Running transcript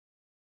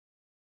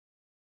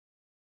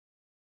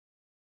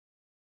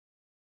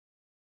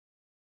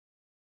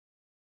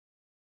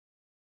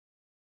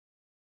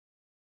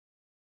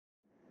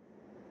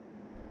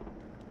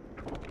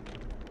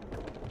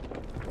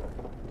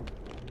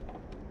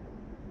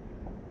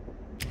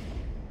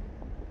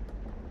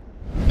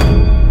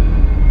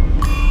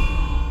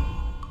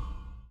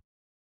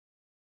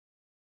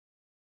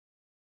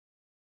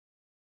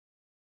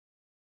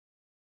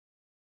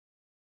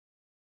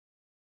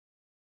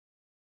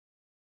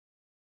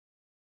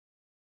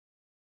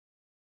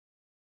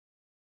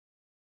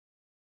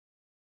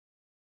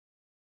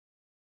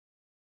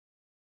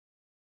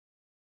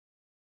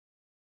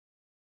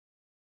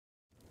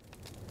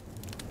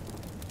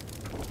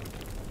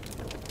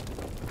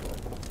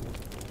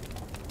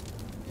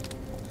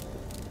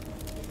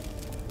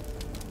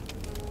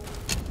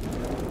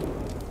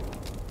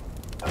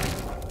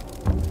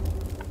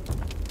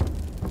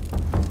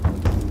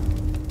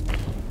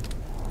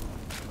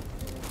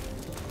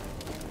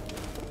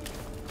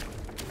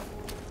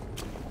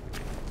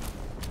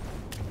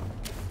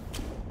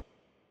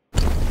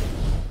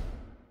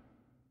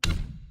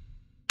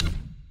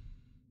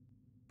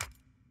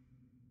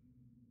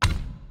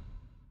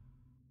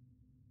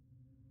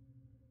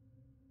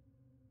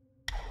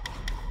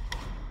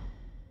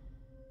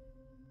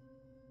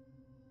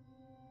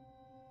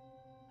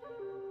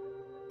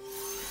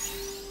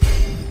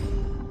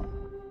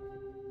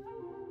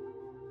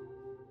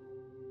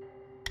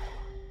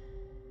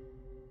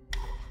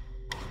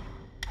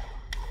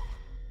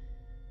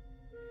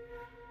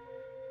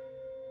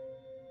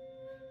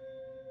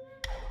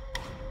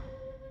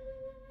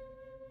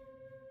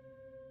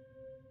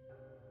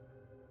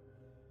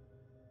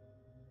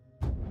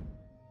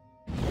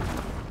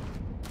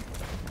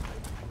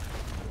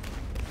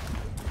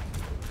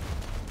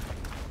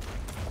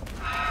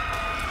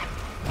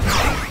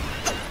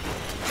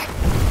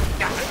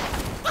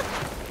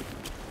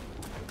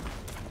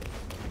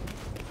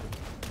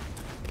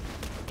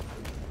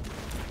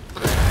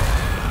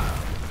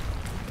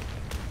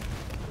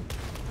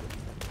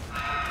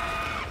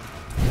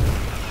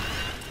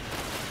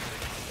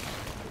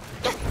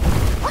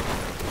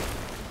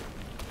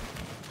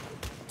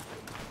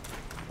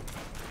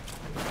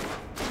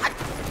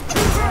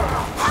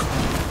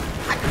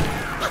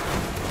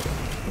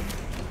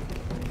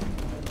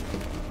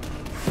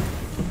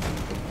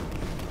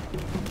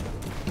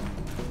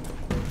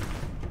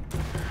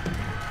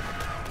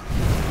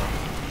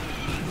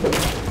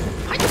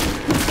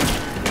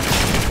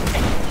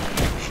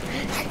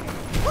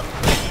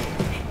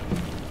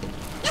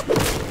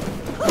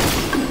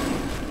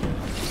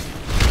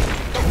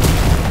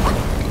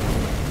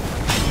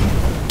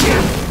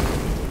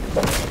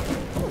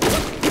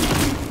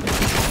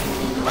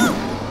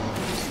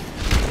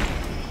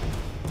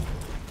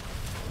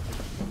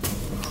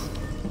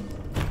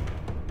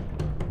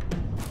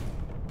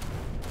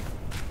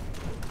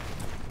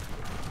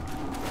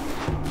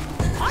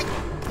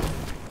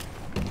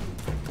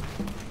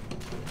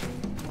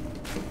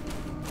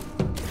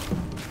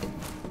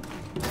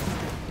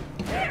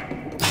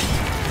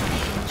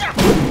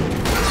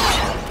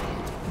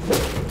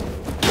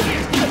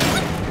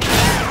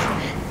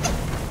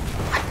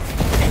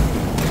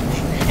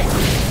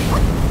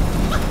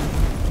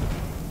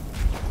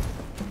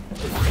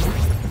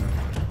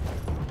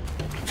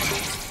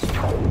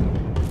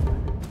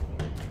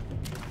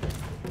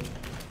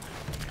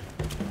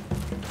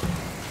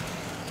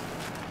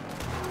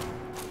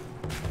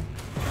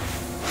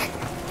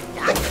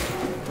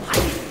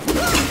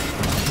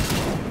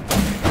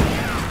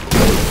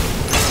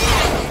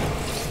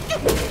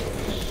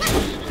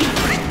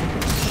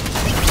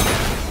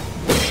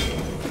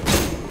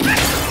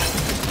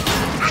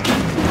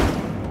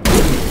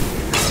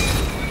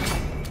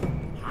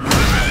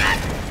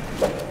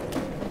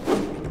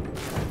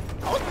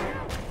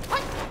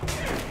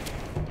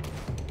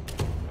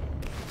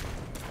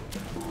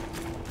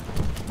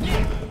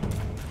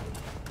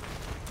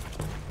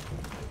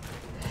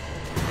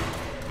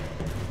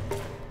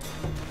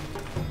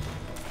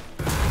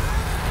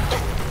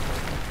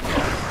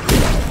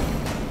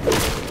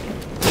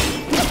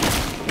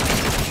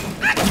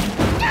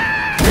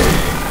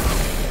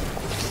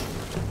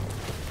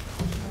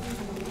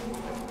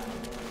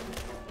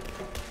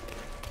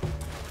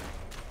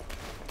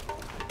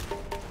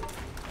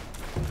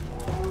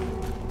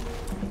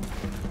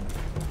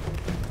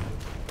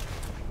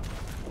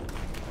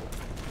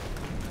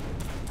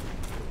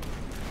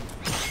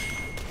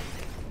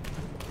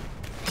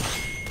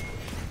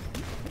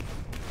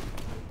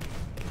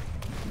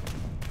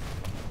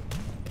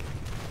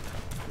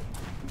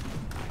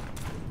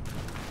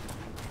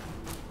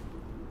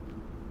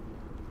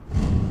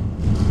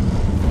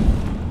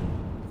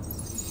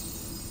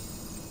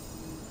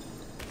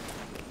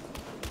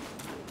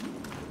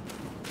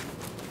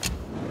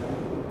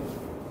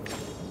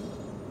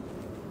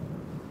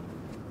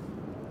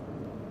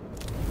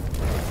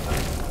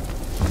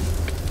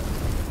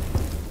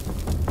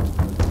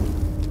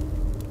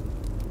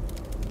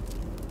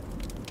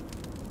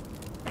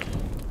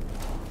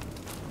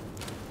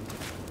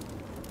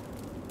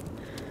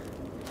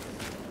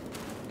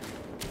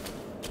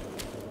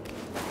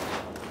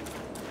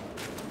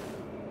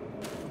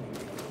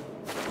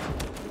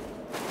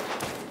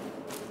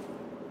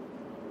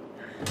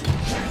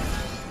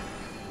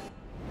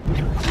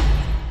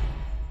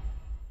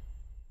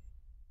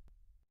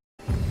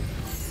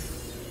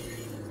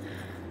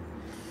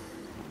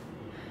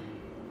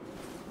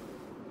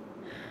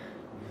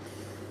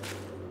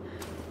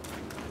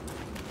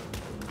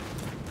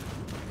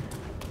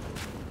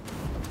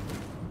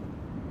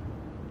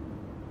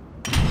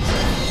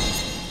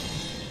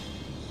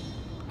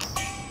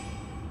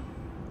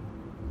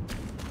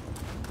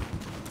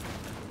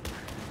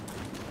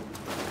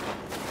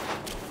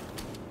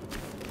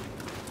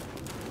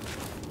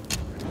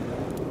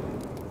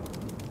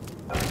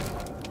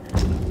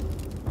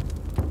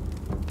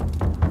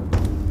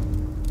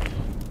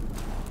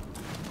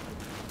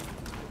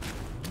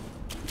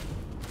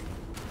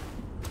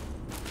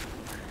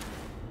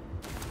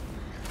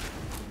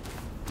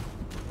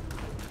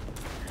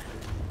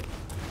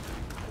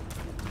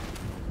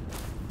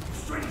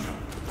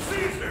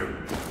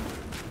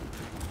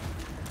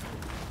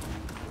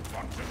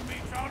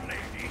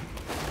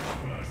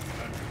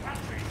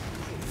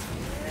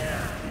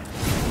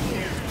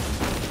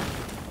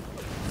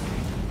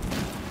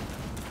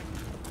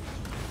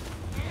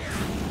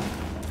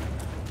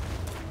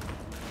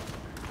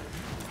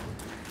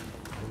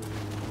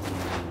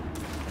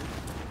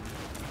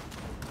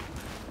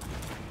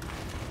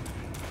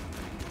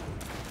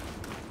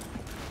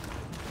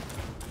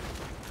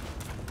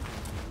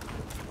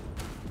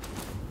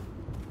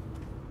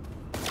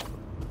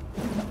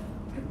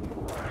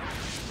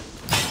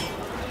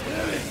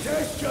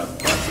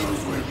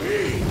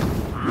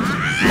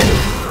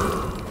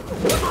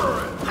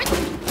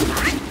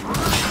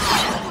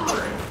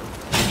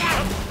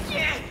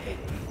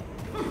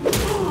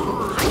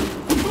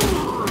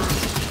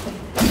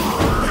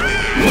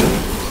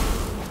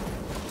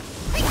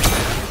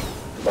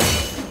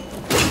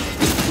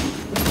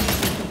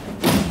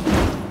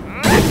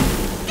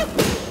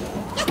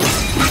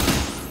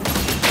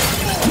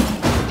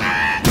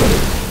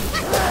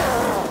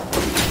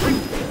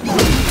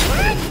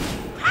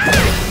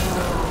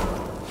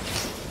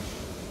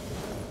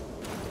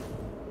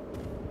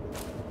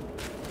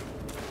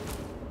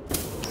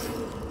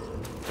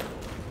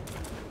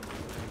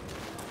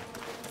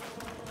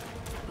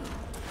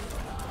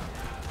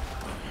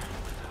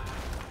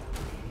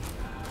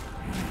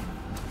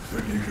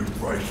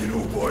break it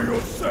all by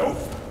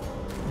yourself?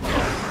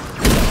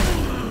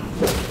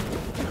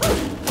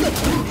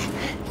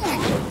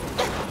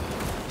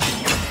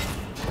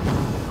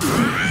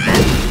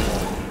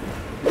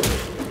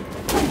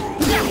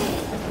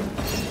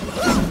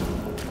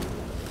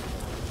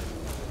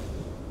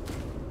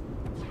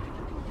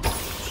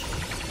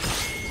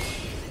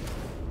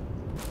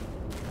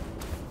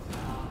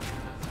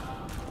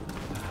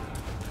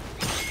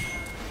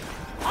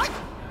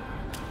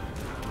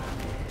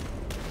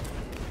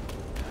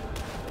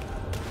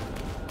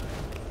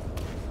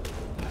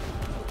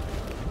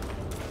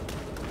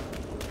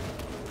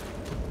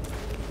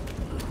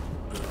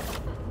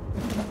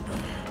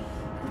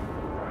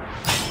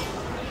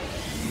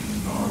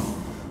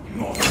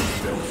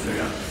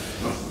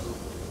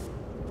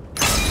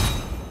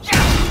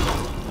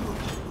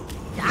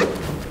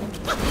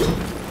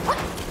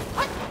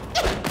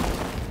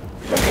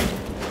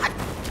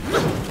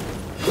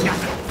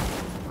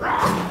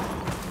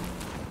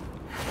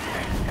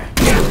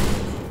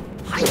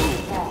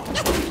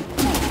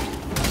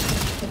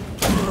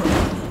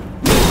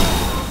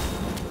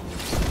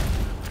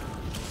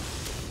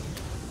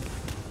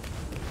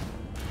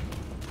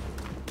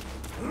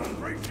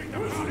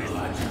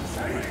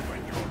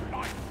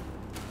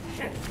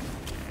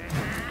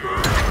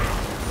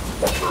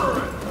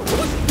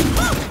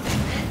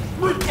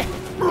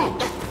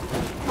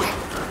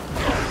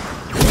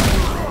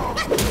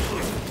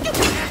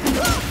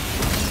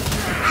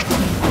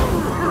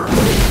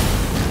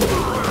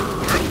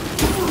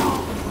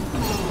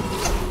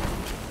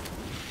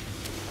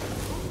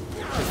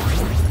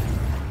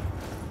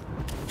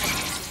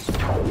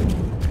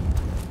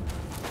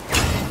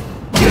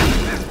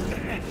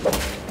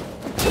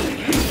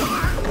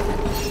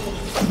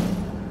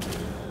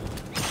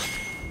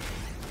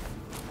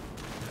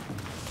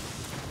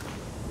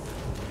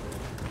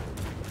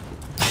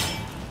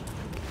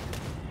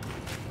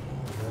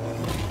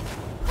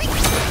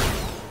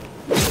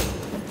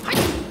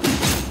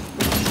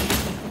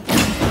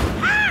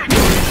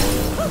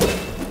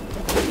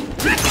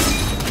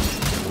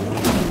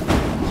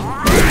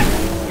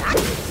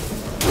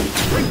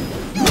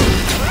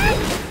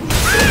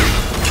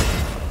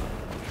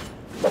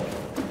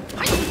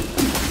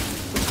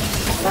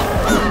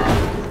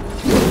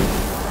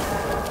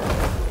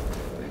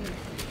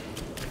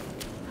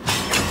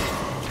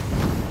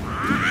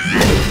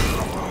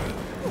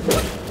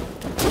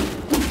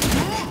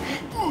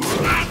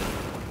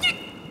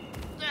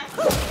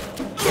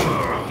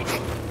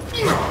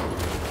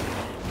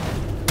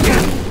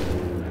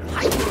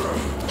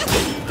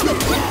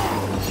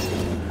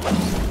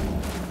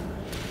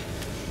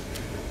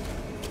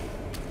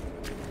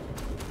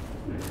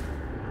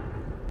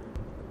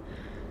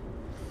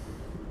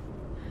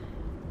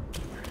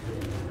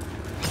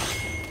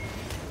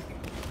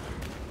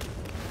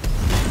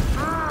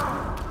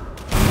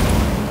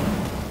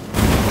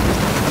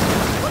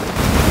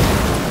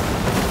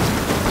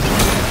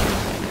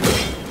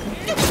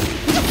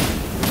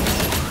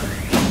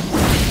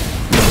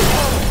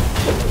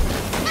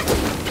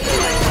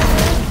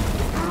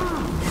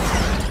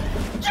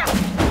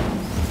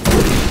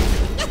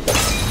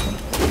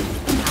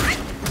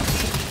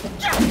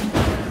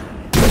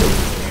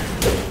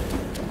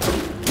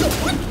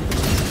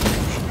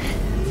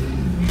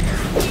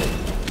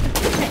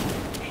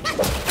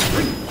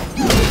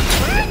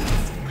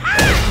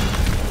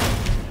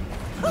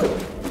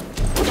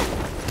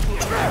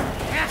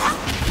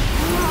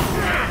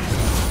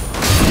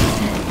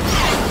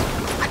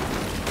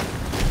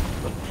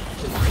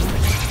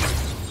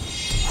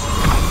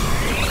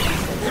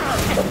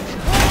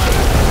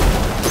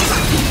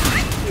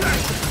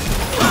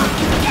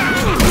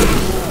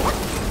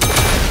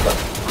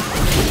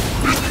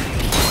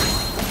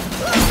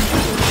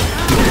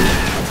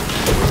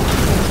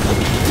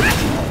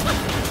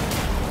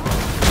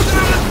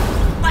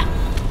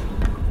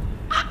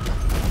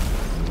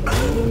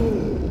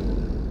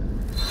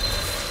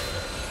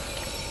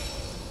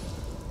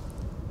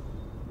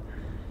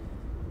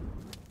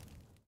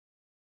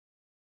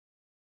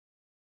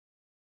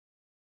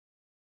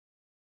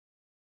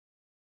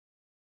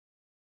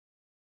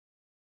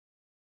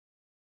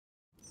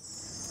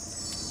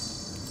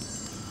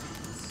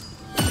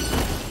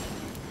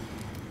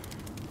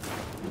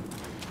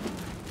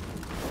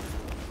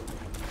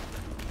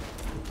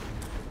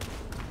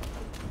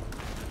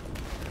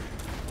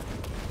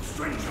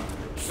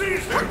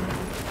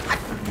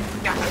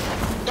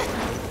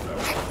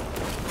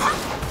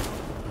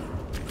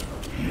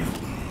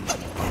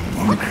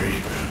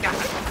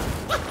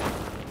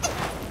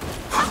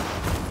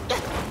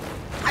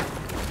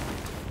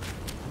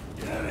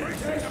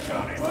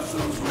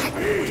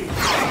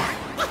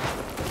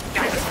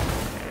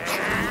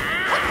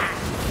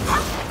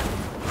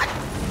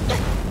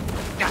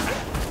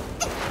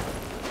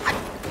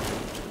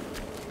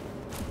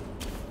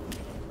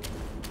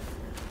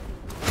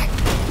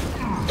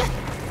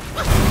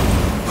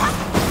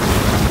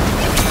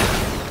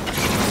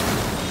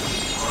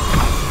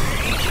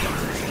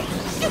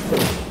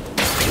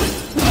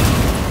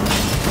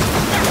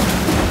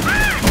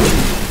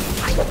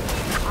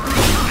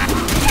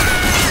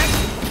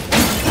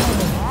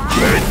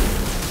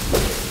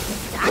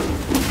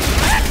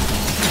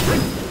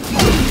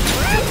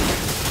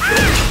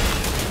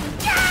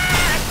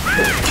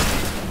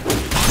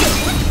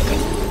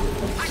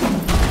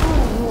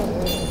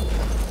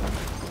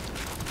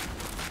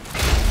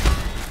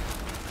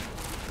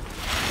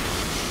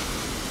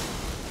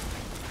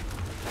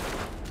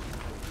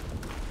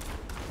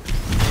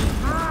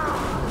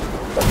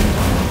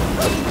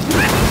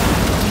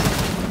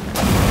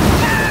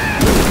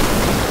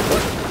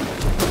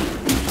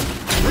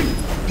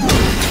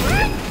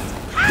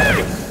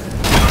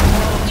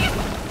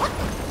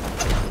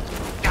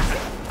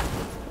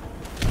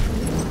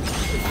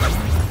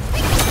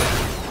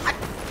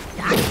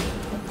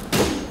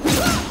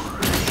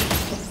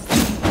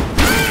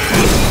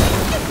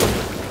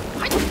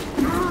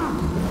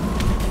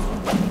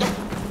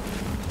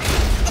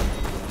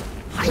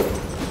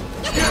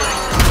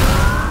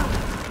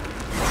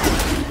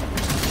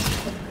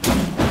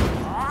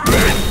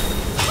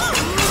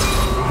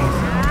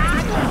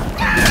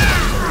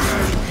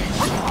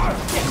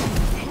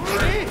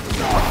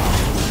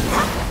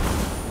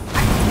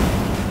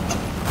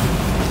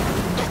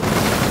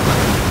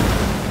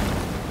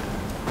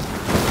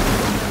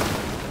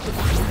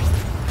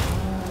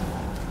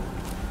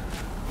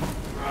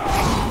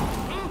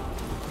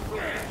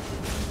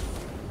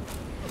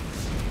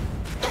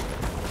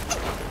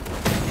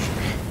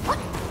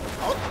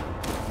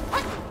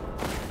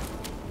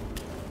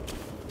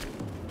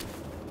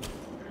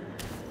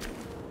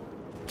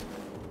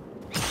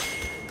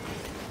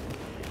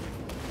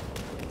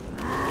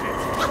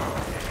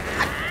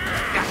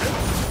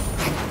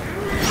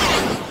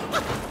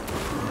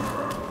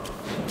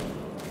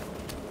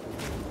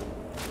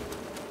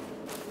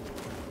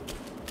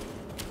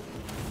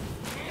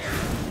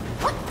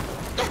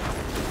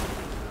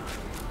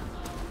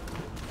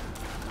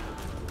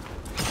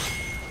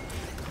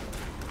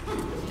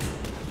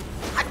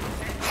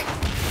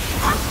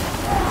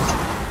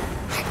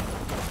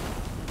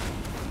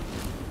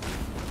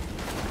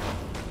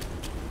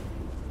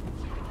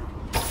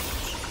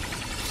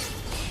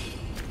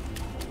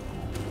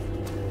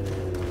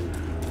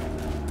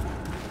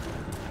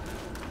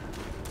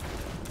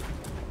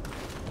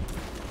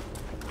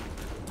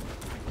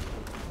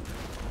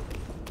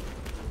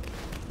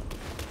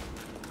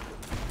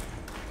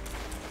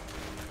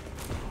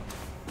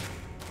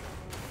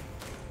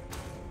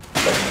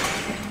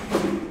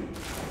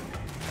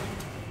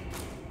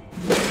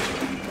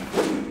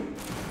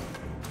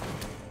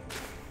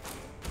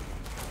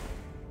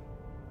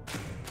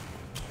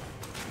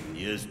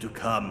 to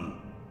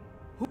come.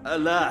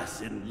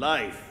 Alas, in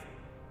life,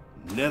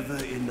 never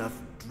enough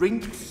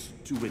drinks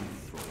to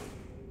enthrall.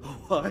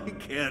 Why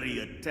carry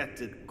a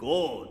tattered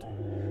gourd?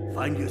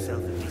 Find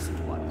yourself a decent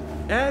one,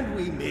 and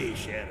we may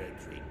share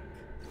a drink.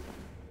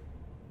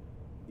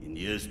 In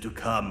years to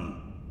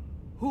come,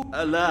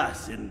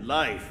 alas, in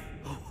life,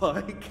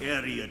 why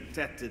carry a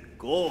tattered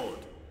gourd?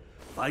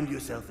 Find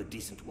yourself a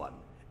decent one,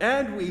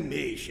 and we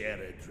may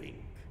share a drink.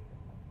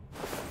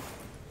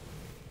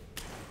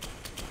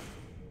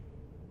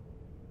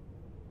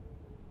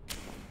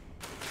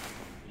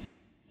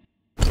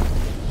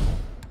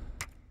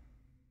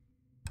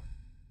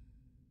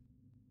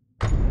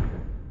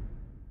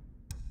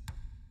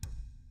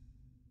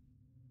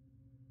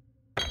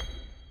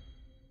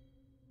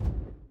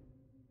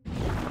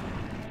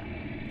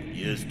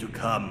 Years to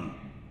come.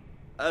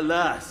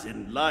 Alas,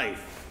 in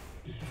life,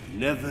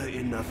 never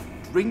enough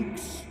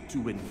drinks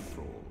to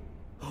enthrall.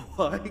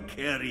 Why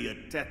carry a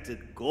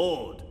tattered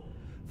gourd?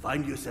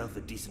 Find yourself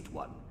a decent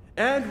one,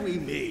 and we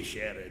may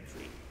share a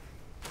drink.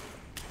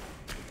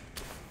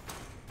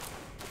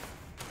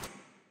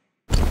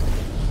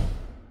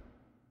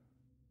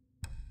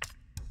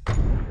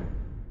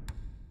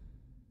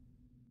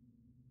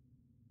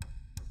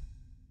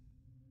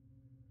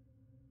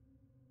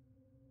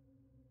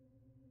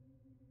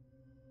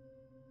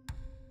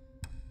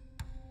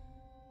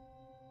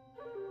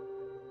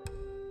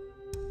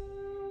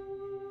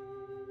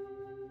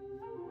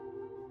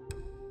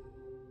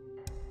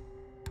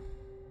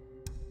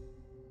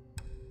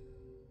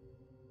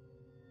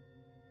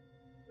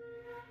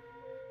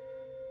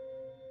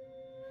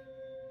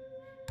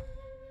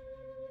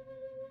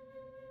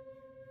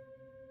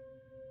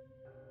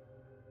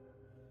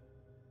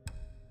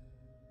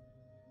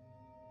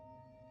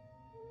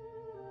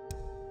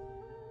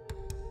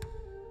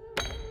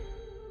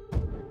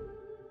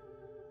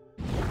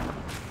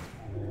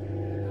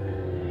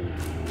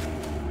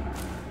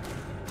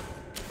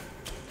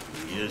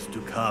 Years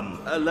to come.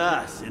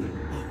 Alas, in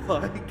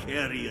why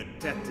carry a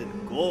tattered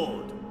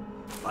gourd?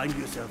 Find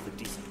yourself a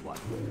decent one,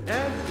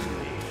 and we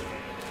may share.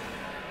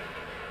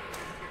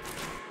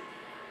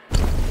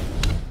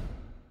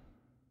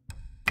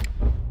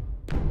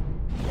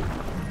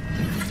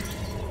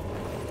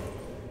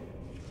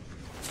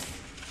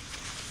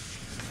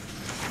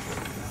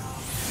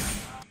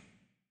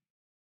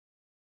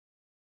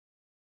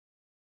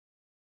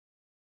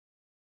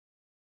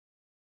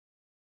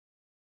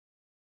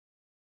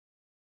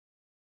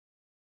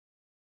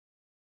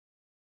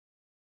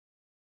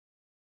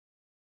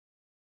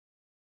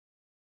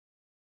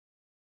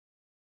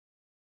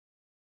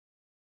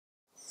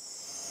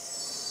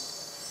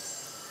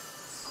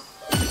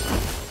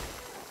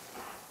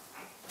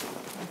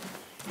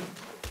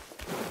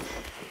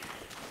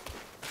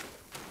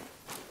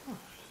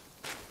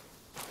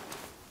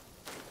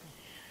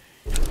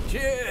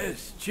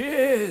 Cheers!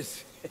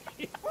 Cheers!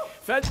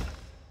 Fancy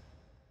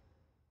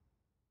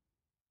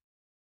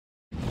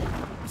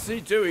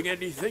doing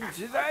anything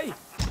today?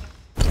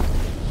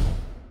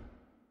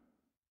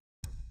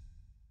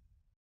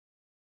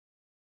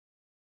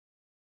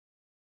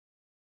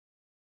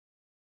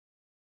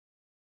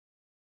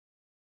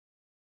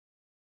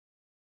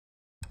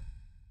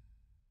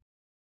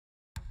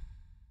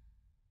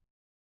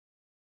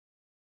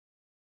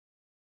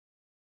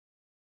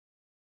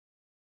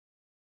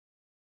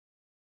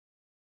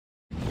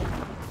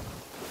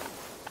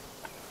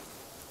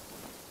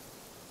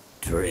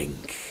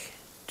 Drink.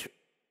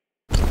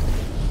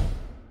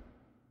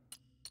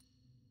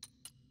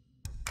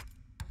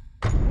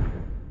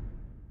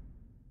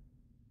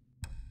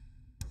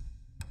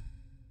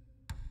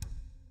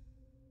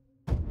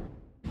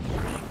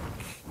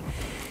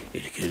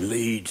 It can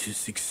lead to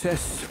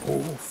success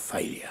or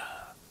failure.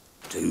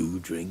 Do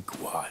drink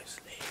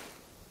wisely.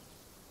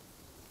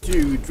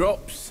 2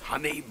 drops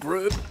honey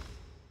brew.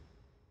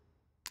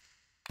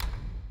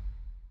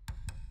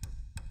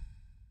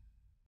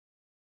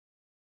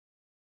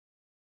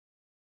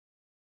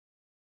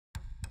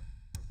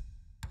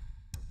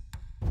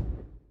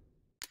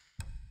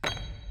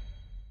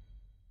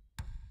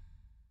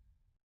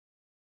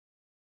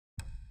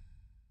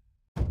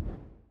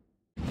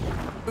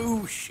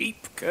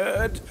 Sheep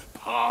curd,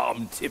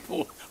 palm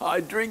tipple. I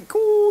drink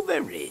all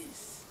there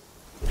is.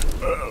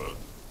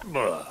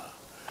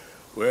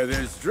 Where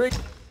there's drink.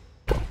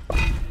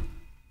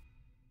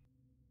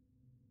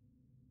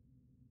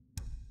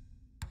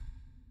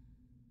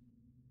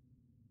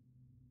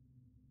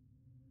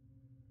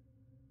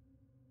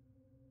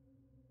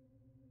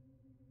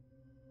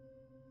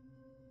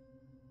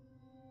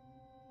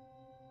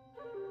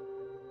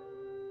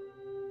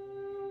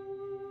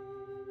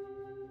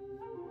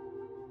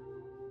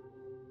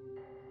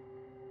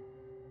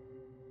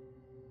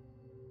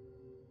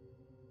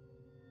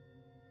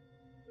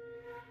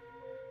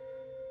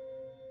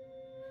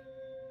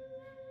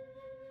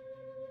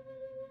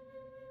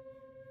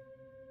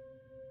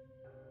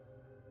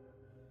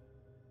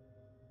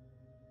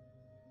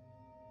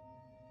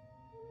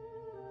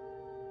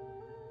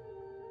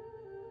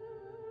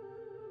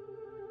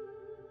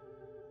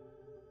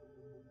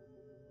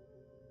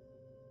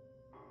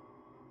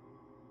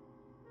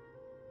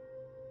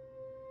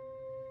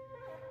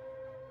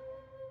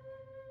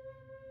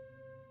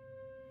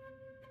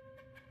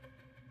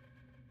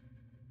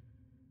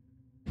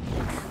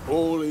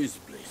 All is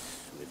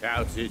bliss.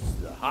 Without it,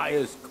 the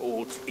highest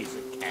court is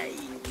a cage.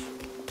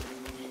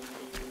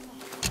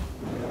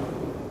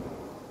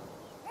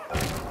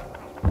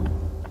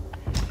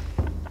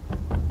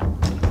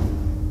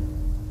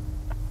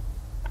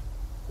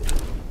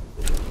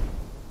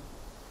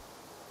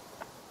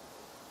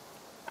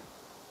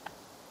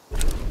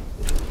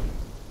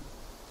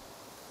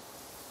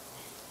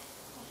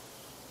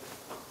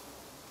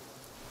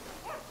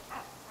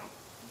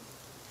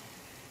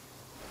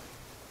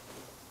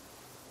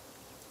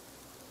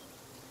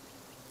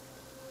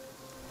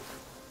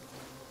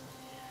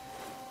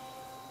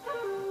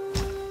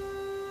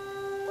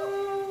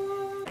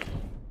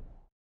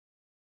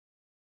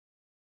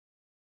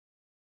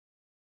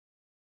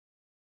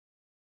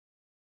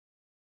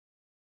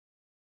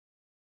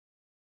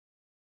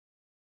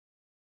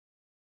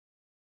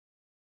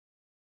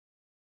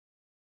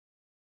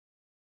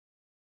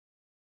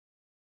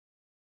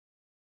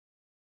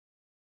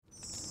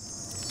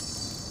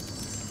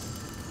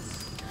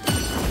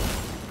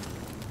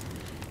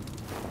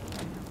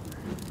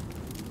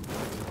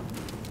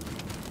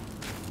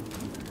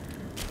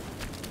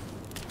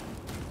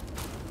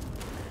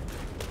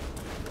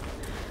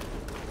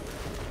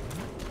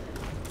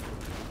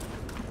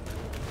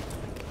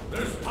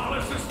 This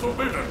palace is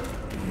forbidden.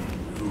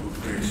 You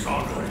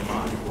dishonor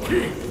my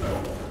king.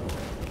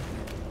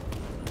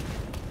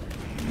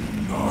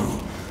 No,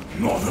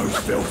 not those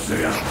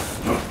filthy.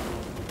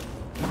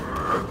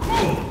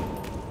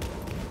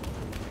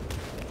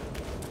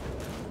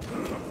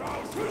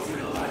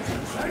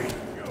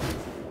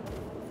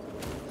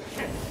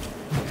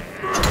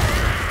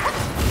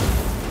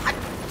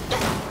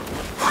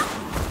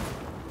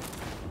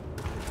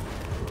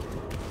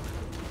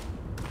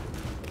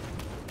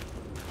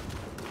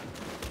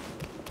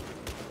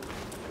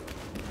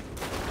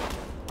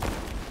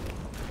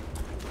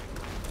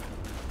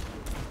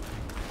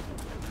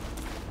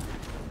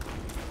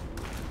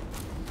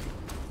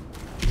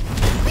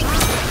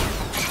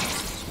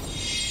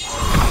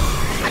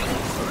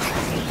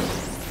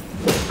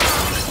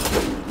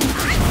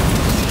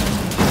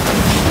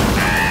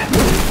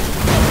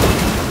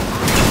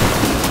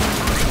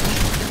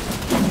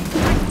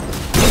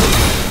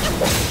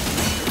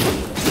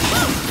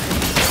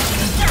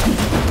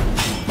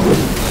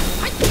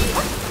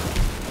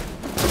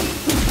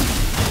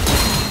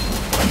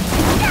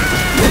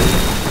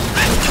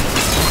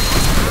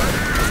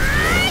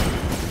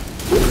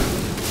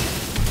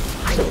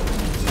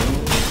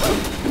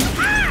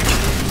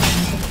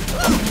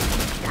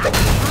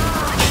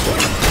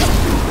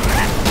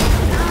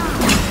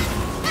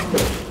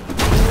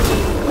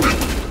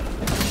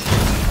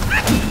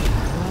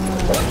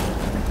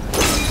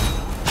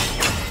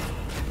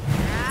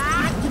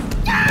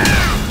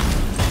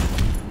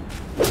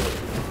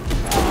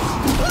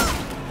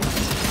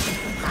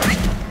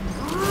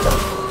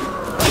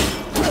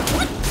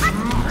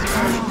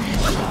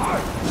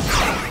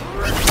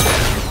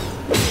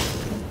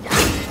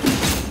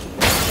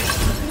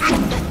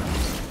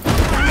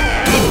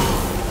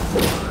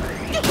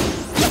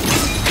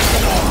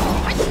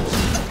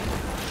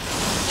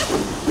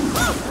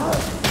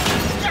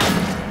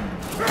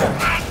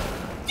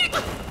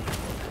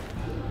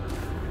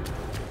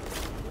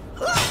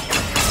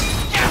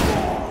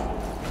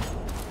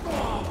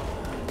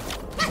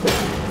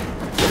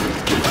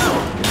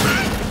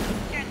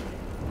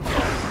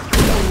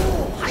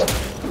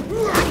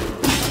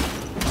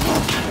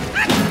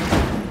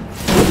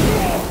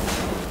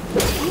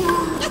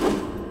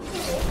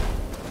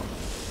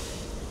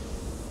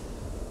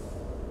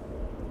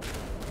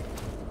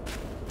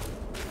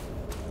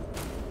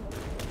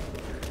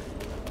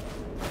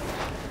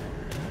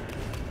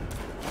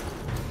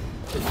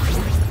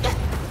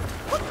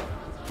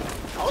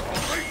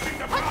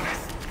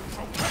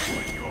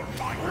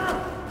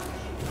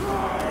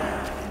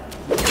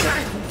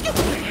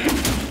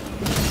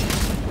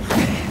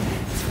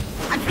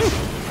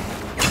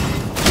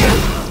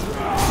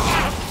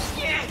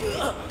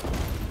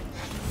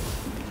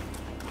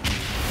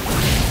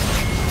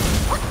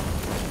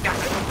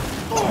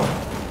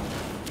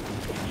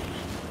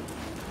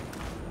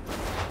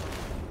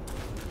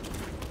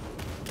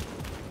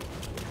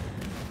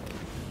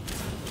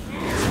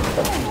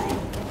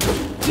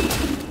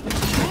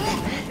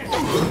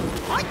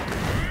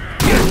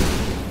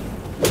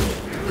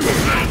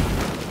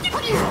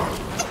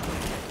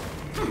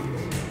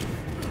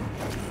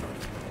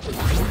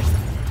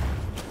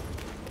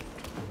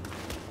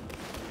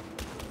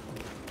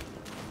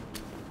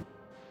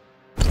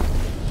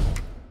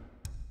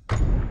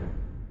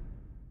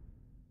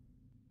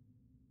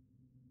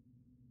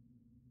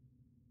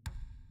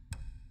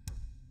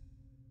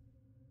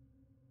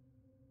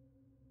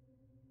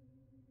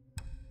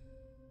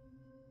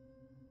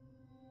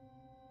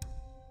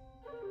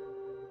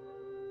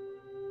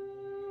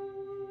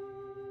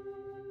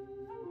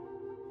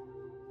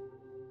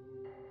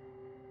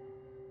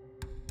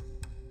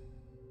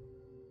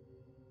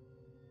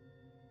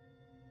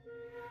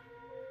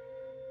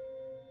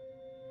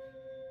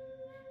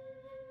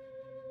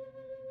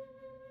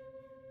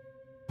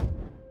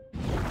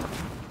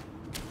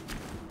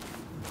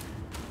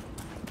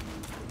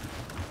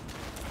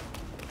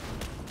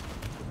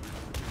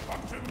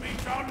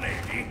 meet our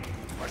lady,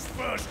 must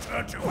first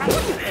turn to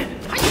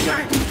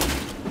action.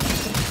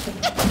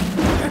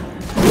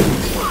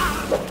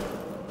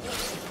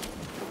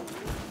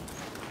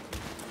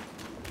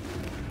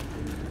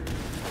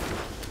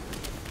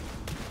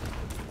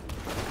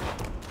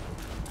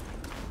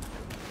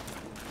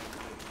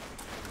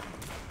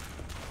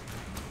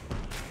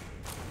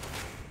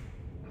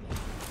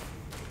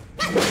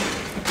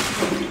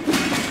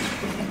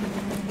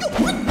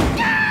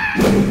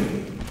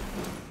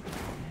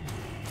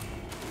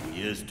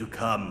 Years to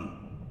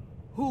come,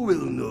 who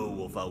will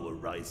know of our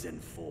rise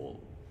and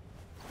fall?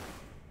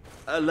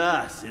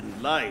 Alas,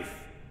 in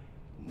life,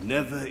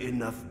 never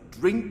enough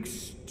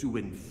drinks to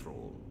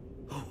enthrall.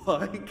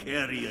 Why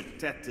carry a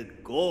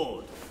tattered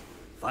gourd?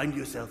 Find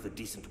yourself a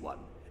decent one,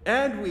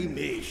 and we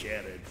may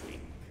share a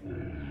drink.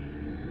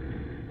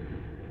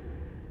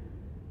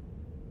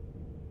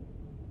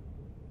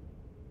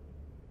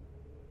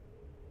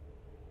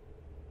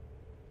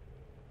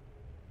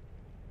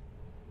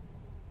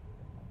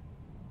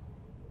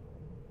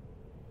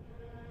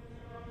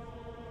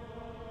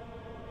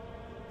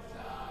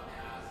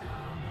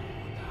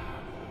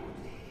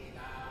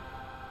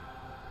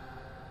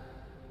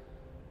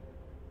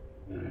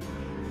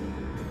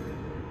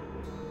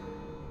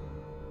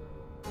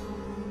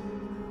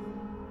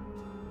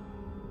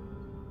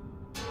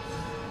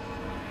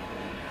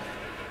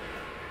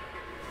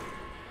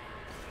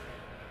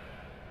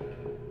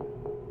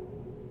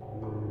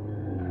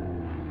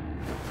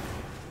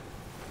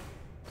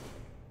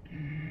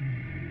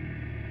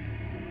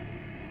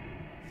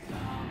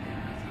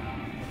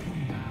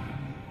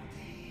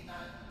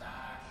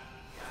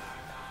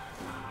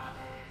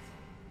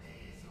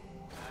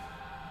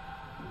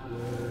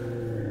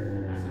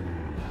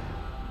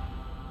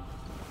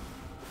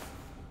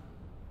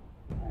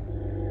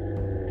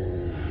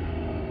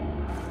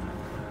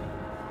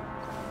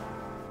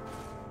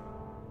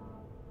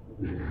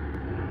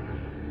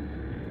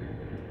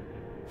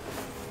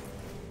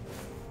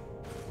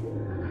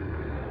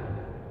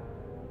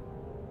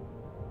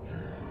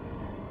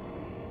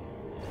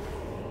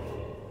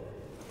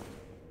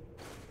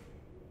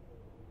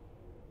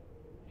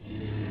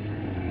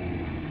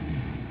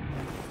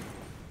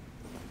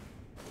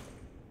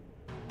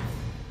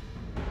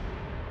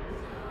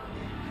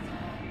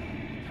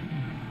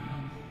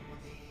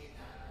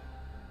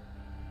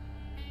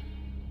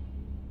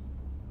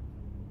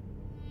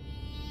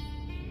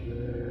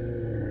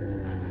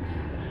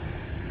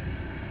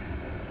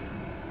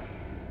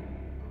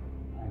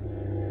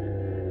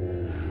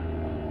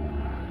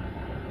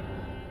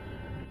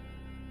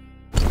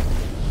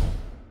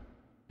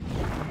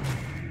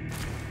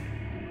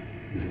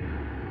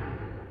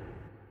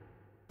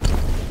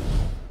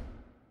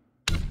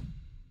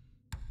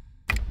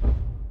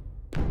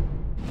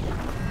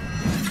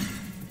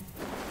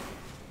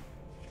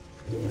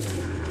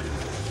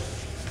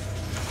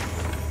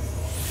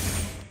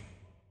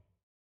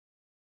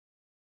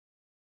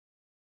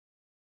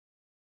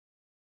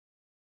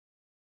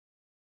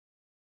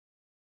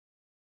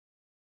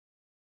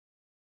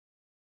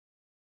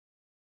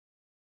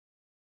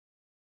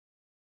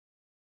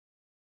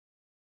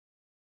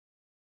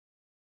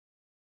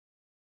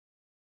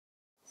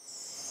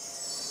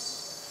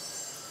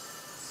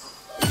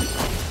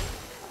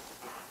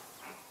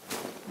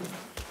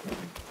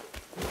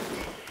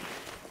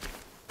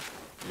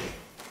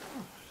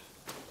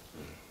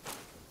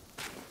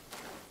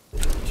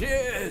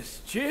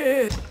 Cheers!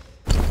 Cheers!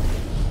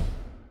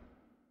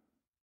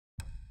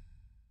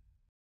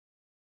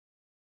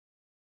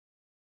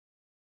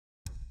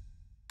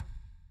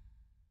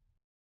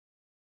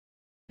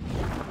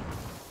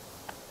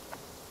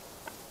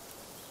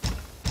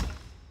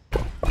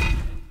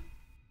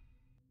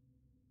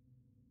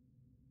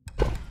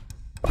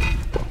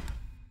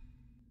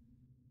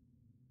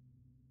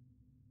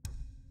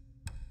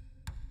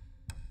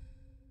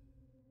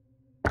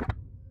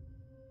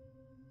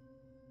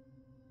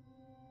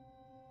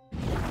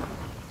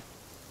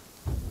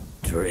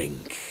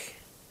 Drink,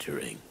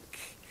 drink.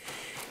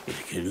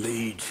 It can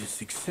lead to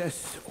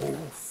success or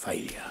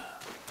failure.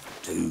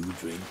 Do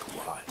drink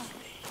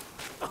wisely.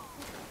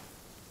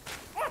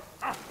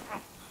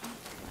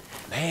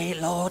 May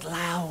Lord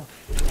Lao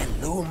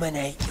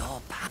illuminate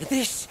your path.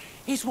 This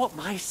is what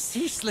my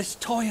ceaseless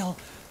toil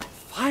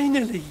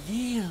finally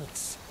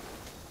yields.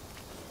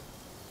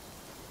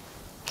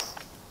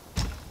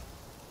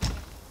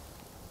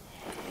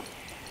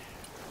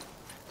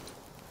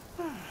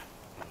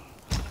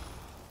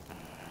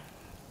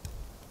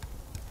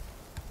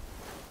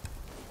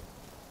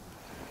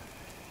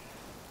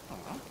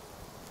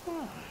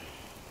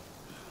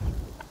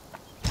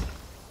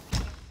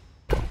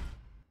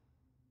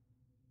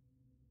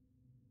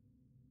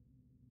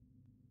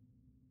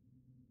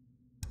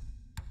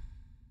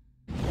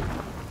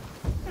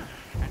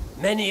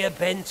 Many are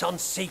bent on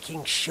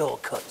seeking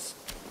shortcuts,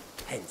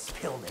 hence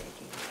pill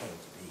making came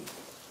to be.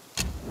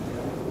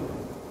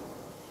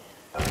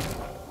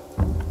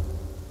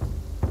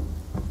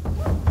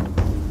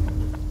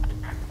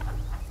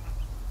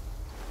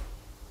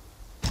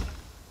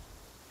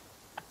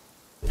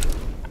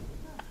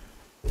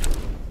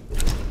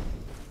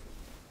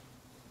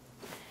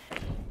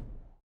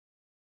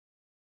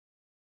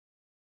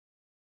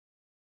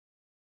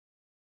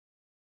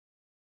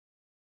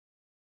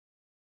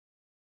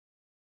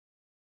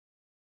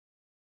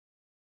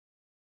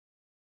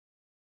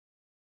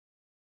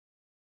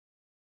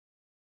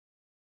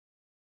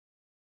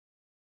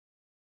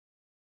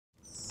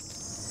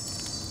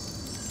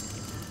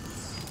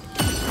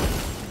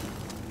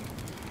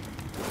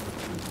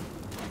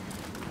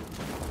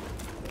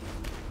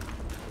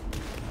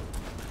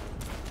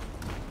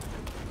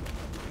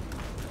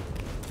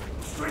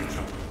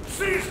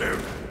 Seize him!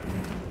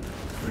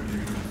 Can you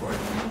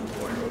fight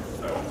for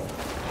yourself?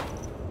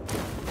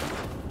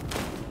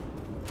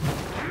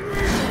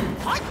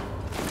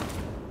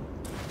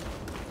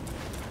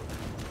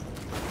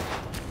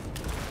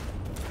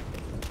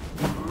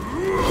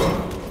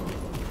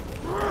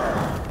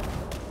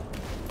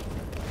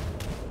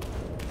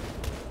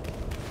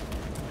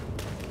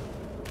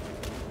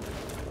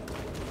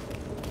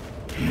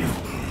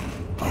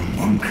 A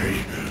monkey.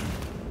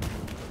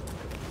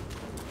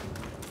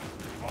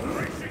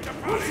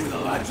 What do the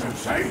lads have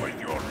say with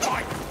your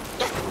life?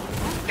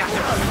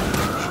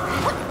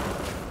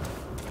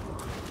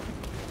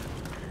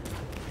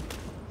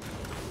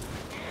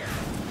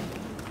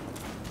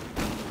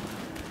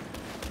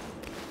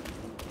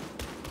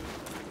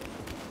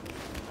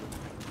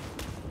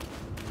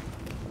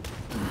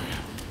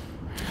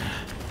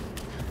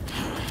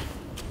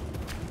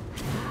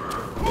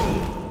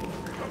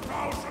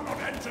 Thou shalt not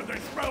enter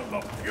this realm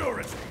of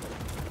purity!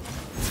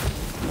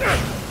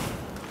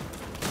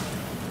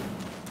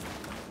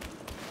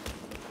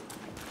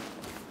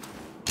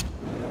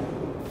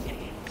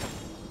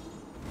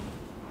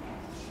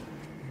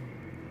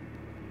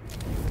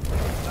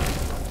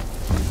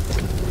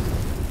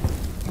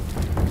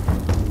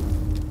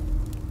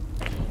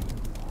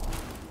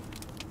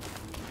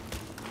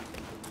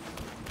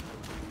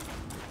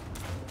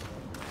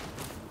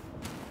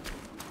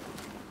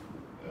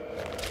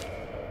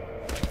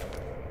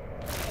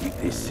 Keep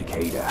this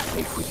cicada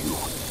safe with you.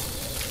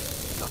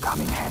 It'll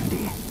come in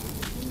handy.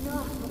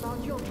 Enough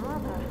about your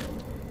brother.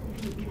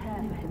 If you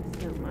care for him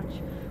so much,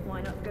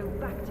 why not go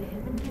back to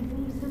him and give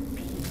me some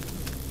peace?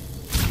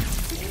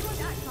 If you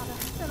won't act, Mother,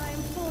 then I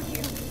implore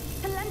you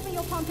to lend me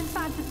your plant and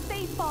fan to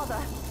save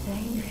Father.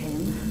 Save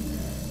him,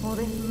 or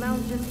this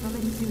mountain from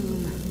its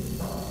doom.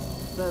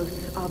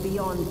 Both are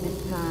beyond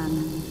this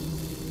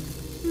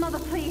plan. Mother,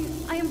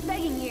 please, I am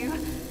begging you.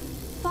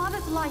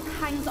 Father's life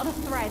hangs on a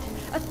thread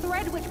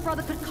which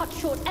Brother could cut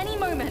short any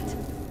moment.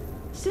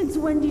 Since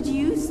when did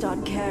you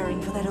start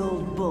caring for that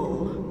old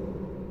bull?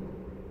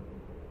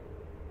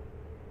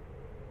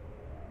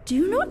 Do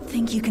you not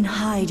think you can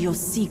hide your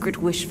secret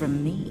wish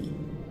from me?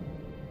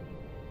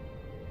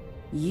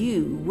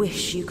 You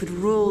wish you could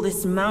rule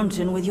this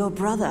mountain with your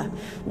brother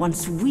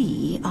once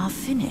we are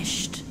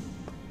finished.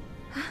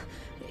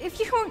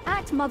 If you won't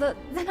act, Mother,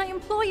 then I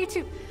implore you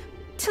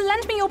to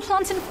lend me your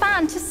plant and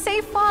fan to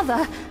save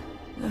Father.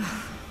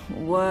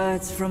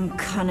 Words from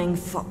cunning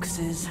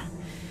foxes.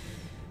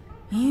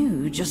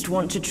 You just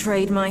want to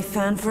trade my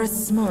fan for a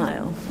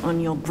smile on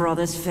your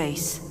brother's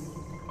face.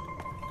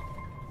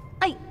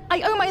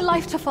 I owe my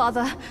life to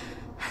Father,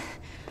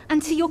 and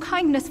to your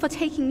kindness for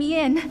taking me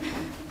in.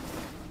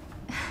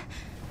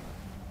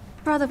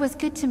 Brother was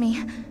good to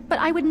me, but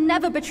I would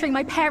never betray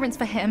my parents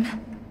for him.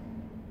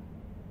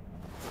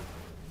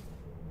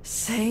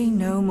 Say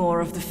no more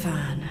of the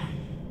fan.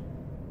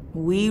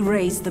 We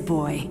raised the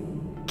boy.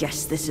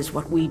 Guess this is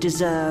what we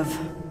deserve.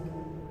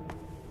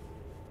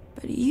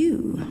 But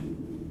you...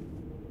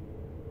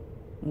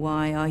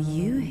 why are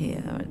you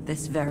here at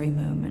this very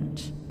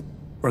moment?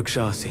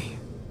 Rakshasi,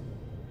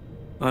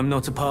 I'm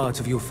not a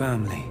part of your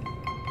family,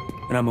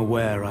 and I'm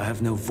aware I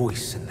have no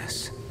voice in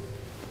this.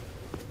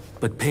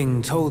 But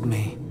Ping told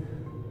me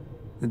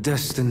the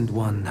Destined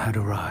One had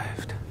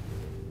arrived.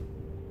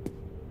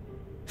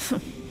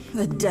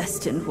 The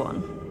Destined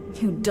One,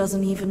 who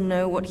doesn't even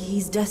know what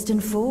he's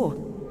destined for.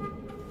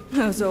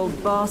 Those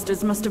old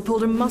bastards must have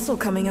pulled a muscle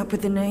coming up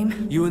with the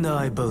name. You and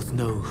I both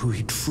know who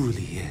he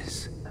truly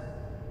is.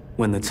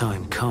 When the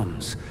time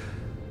comes,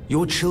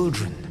 your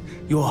children,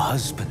 your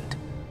husband,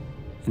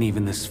 and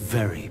even this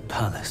very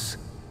palace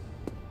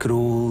could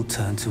all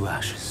turn to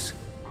ashes.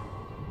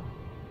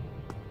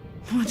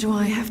 What do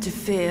I have to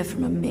fear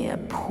from a mere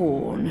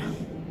pawn?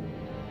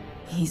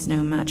 He's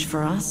no match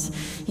for us.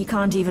 He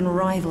can't even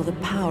rival the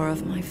power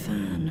of my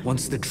fan.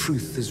 Once the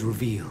truth is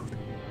revealed,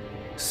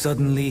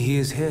 suddenly he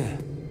is here.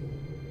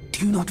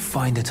 Do you not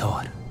find it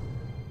odd?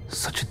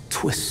 Such a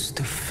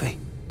twist of fate.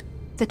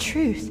 The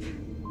truth?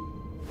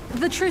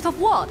 The truth of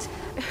what?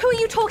 Who are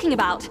you talking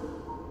about?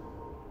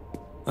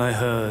 I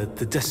heard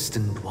the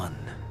Destined One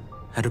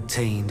had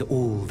obtained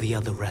all the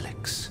other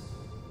relics.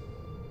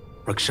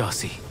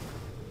 Rakshasi,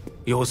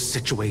 your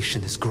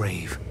situation is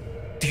grave.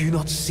 Do you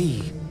not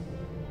see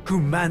who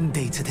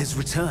mandated his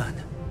return?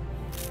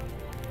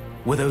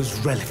 Were those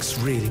relics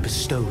really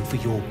bestowed for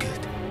your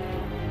good?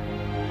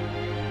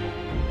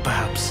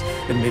 Perhaps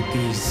amid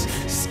these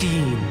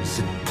schemes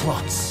and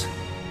plots,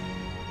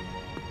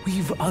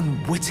 we've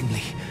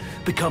unwittingly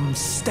become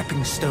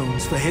stepping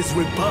stones for his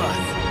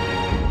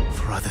rebirth.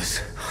 For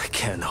others, I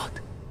care not.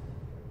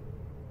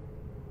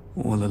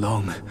 All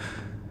along,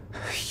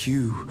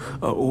 you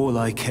are all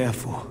I care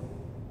for.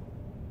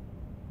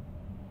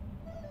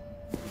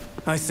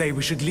 I say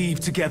we should leave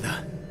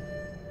together.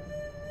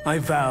 I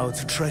vow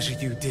to treasure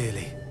you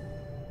dearly,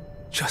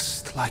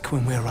 just like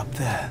when we're up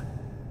there.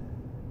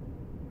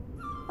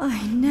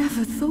 I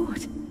never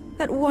thought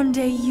that one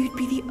day you'd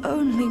be the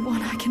only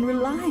one I can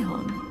rely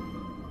on.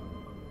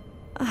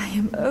 I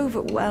am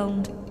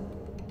overwhelmed.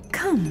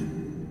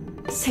 Come,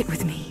 Sit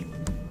with me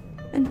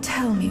and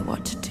tell me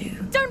what to do.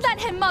 Don't let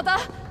him, Mother!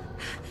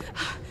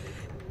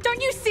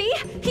 Don't you see?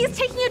 He's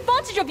taking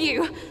advantage of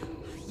you!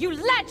 You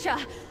lecher!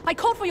 I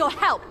called for your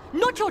help,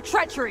 not your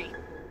treachery!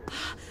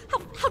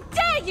 How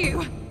dare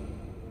you!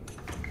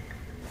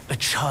 A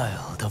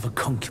child of a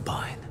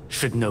concubine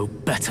should know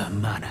better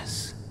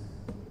manners.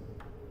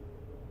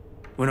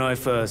 When I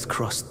first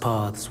crossed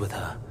paths with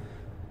her,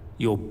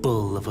 your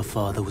bull of a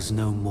father was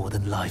no more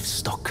than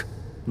livestock,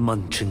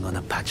 munching on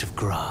a patch of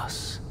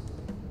grass.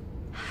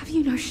 Have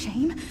you no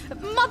shame?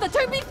 Mother,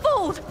 don't be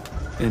fooled!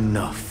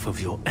 Enough of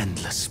your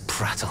endless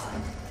prattle.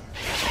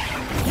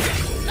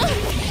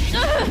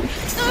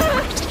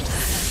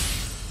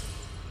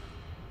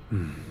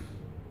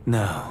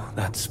 Now,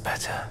 that's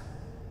better.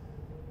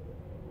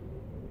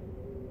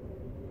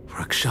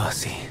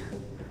 Rakshasi,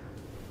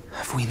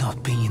 have we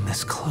not been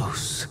this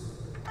close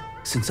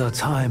since our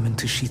time in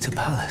Tushita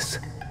Palace?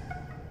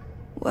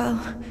 Well,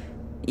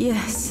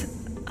 yes,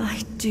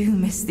 I do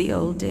miss the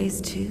old days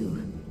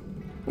too.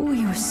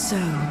 We were so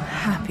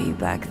happy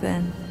back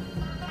then.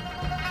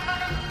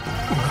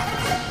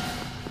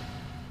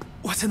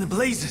 What in the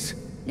blazes?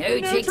 No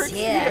tricks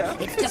here.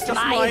 It's just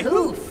my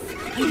hoof.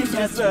 You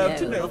deserve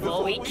to know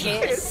before we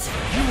kiss.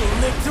 You will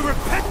live to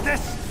repent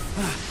this!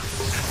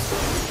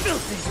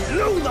 Filthy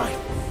lowlife!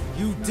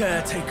 You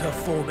dare take her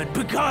form and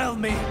beguile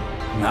me!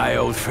 My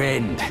old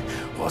friend,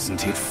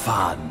 wasn't it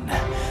fun?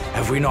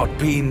 Have we not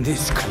been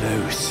this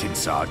close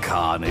since our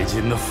carnage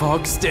in the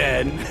fox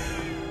den?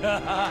 You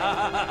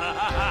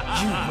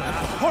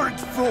abhorrent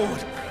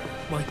fraud!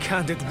 My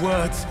candid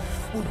words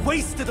were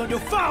wasted on your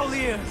foul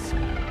ears!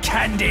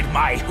 Candid,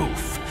 my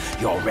hoof!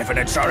 Your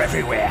revenants are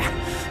everywhere.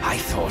 I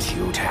thought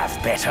you'd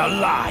have better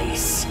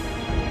lies.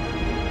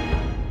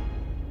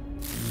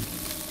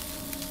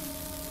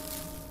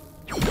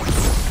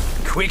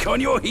 Quick on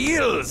your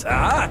heels,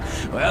 huh?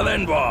 Well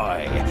then,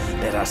 boy,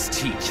 let us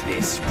teach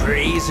this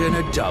brazen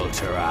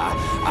adulterer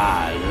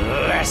a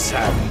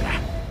lesson.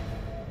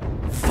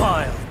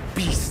 Vile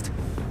beast!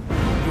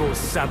 Your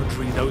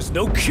savagery knows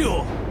no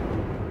cure!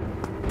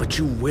 But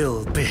you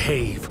will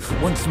behave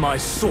once my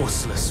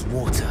sourceless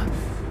water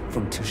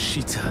from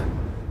Tushita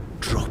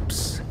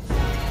drops.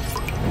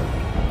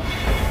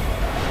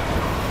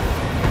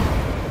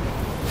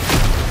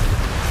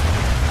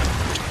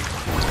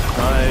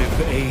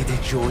 I've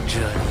aided your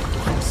journey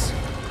once.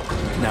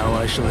 Now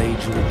I shall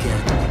aid you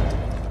again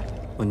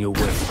on your way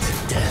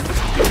to death.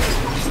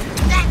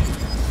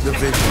 The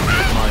vision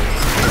of my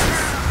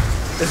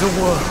presence is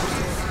a world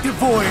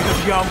devoid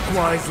of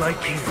Yao-Guais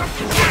like you.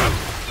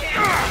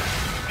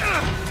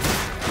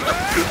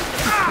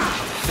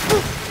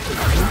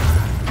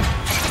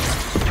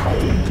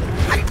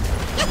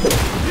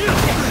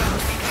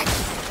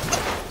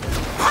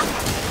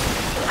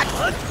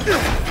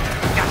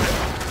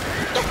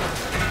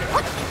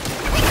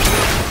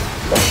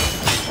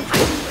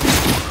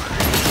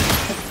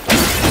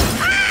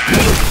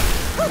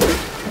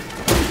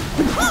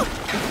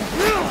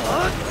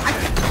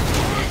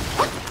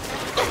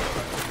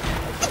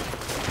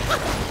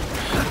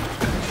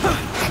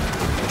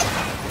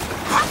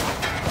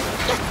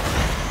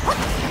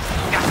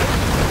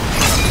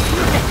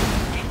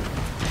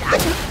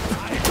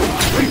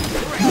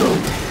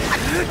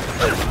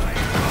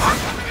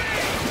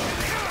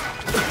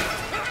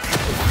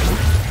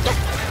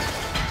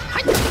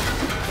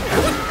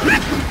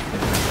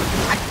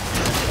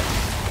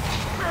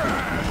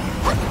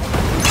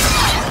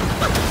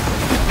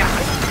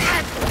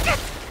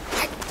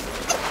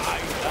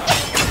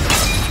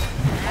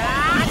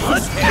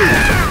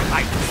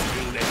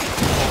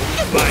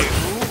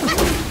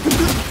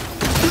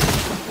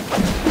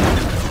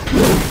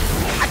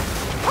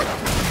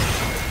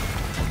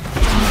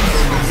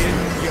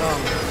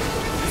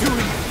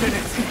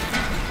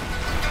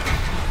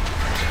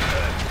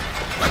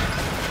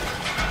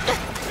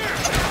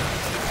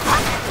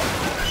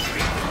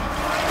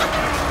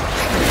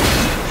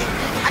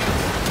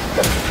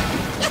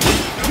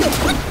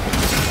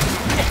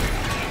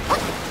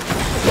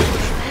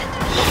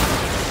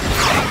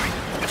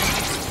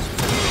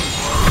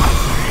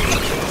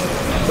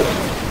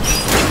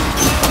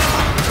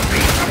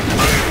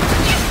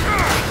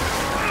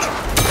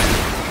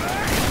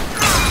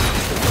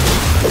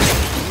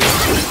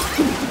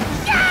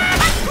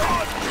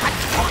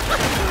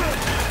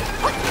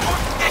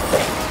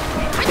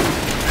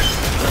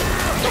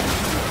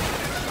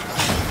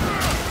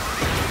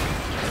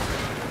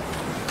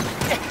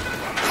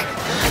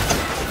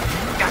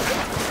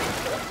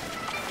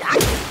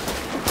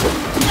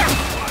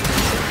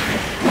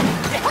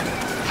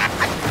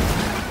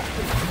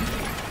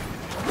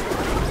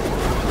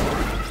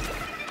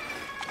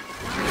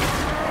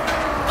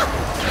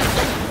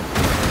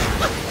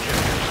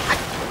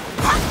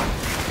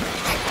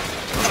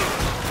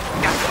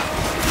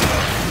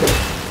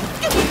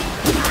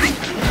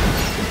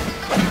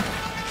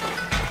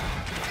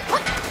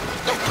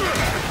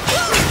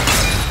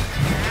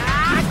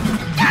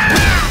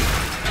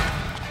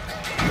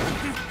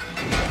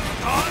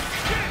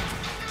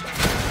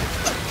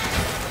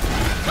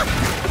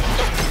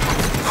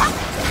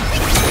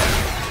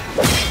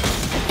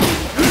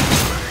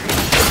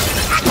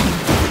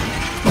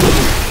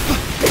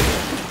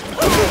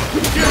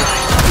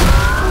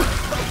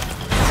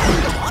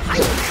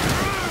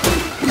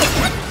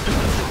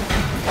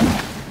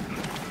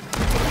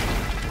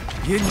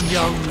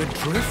 Yin-yang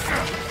adrift,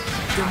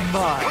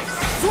 demise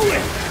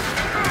swift.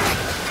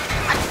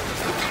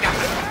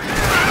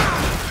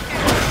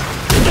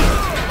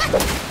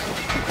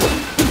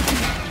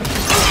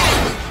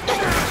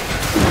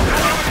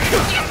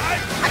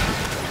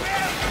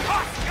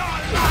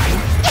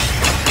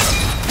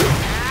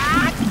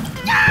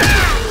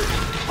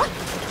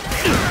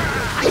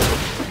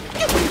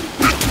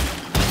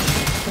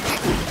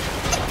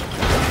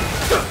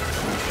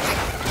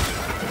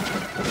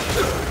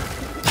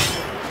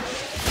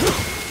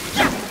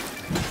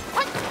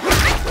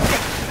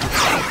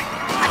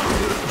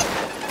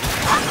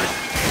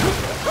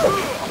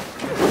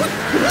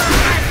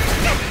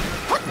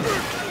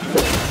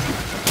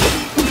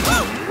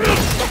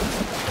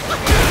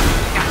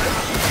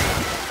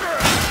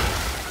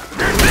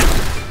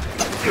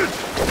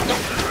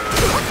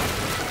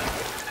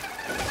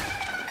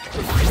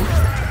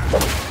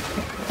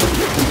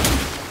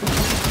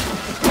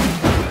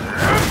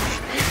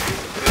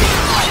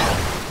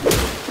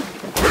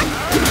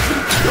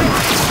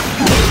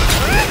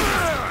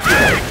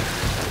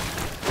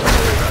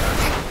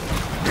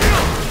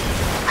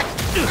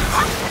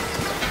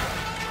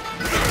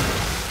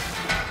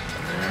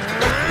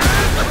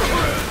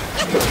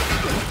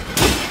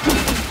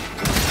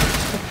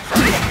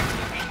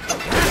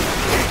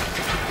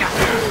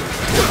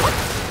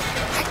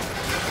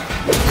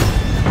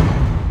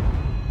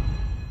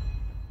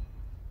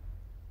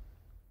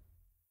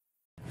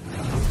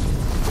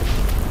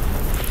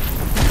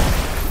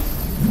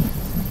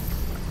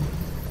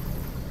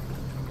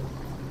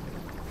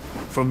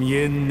 From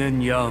yin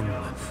and yang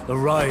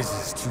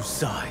arises two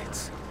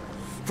sides.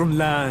 From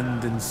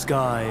land and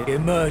sky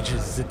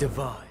emerges a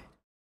divide.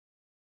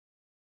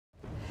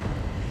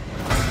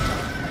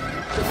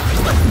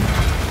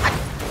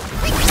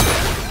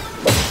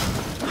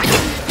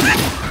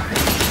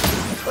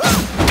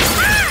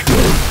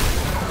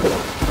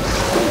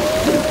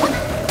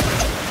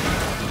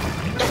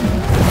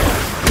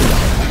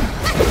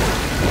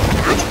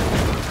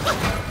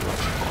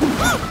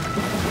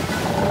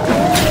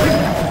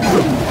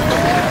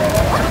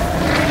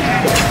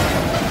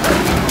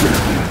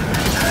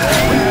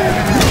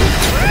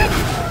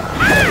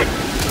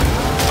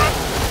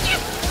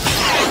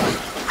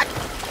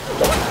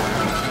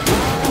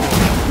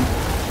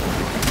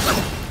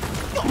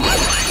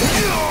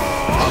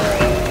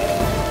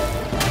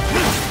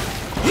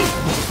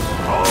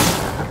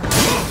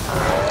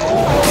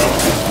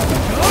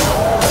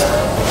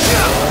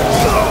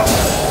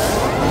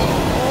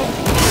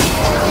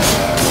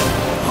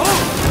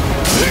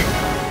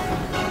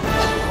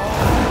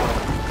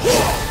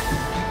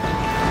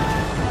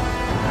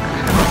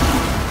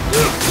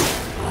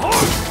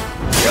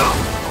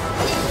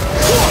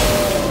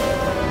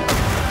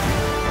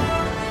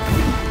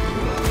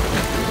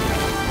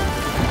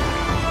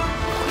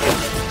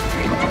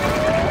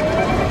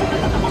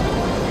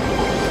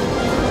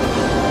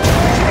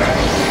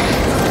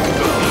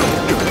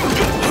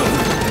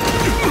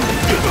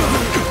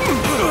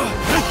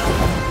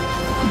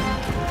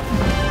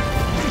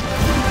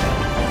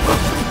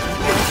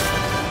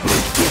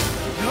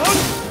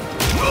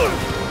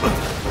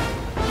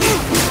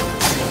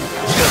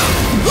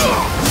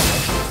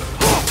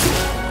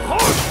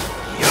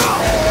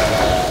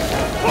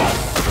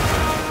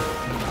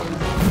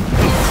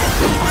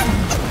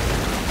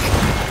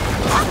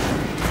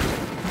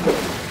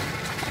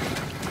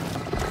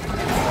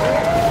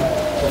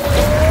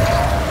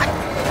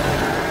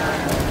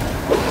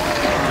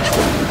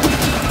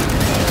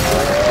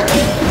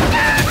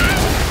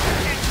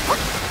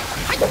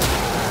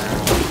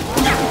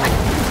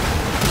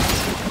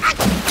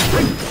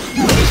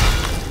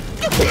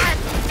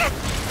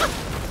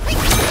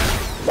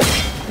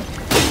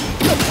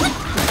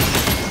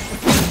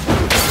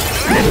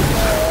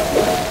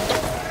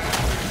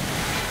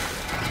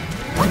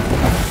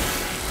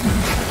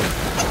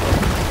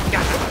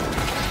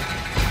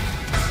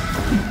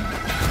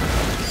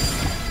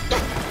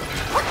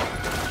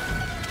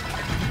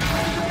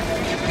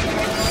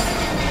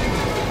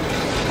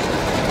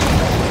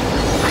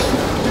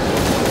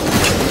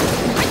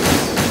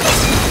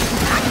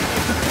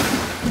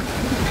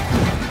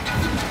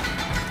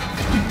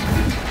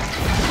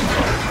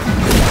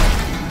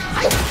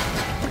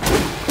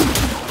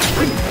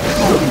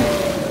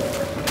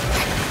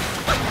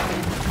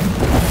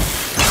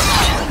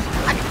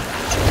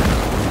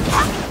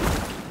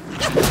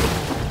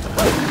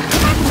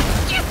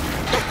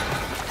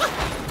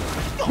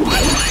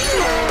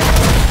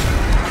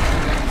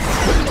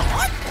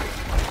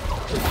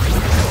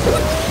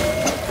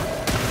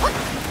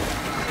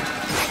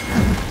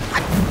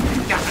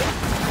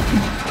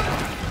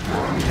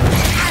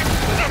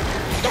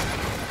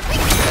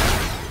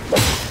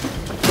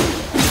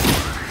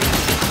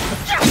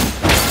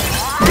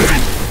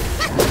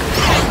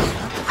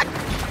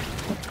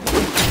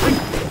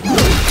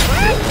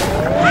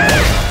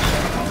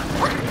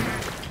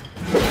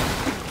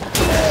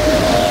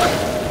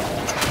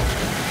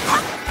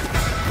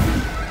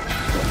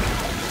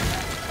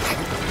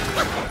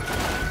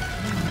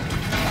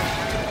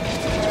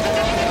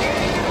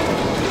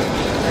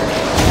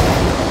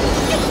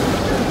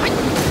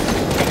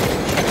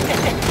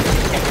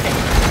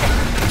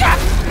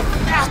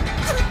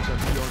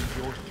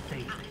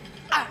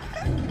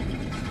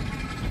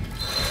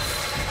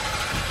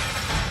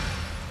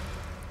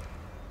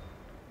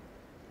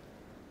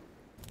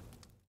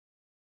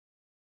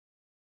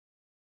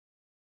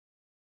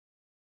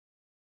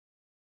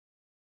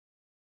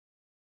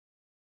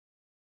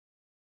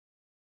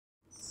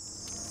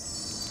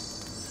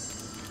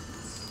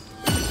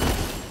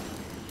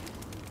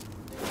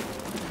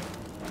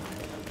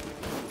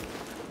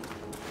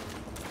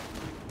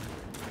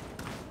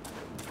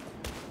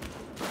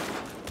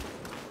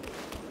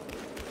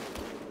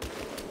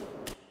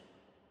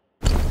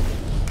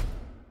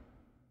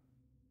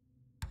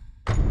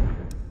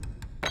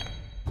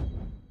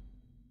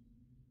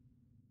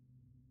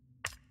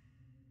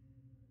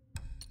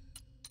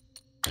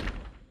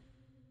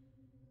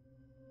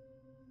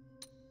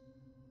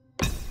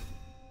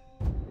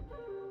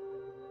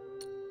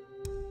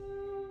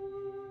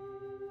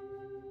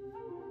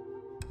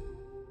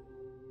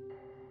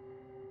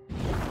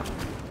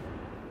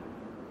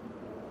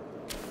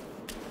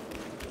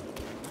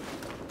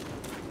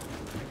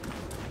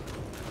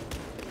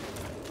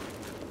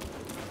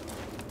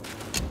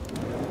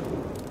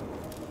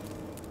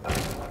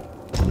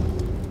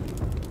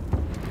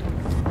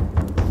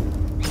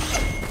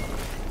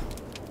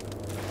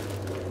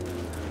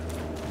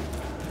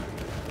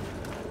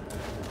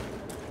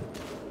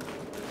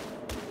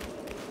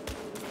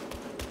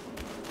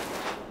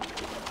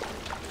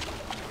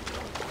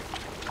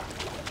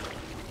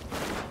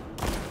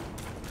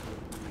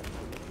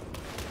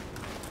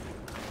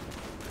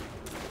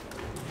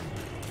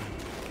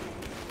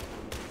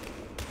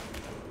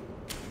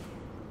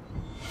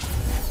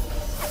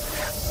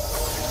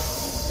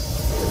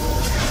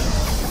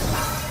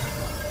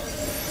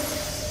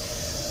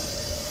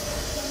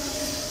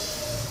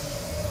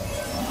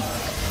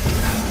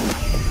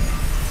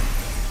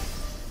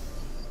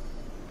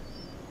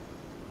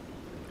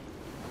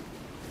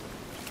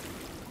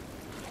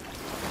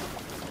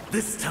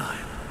 This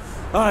time,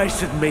 I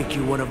should make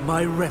you one of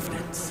my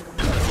revenants.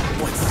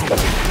 What's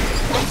it?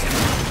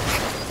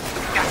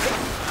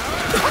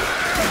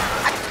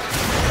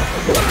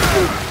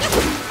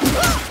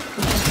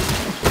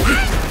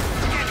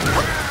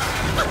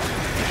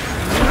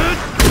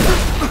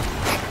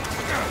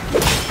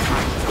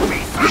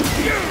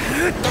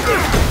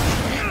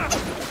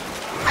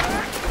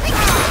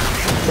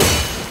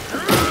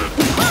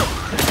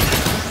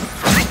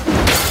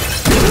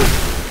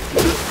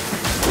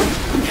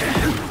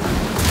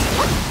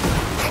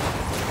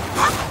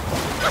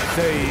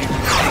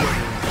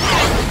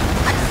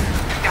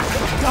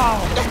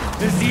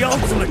 Is the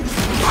ultimate.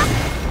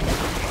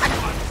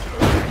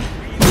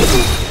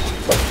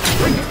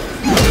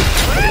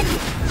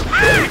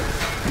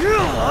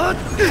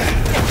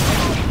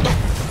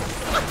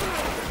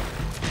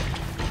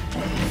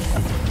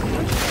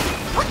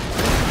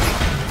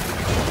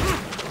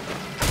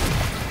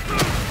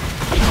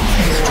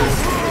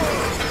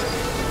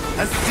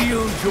 Has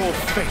sealed your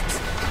fate.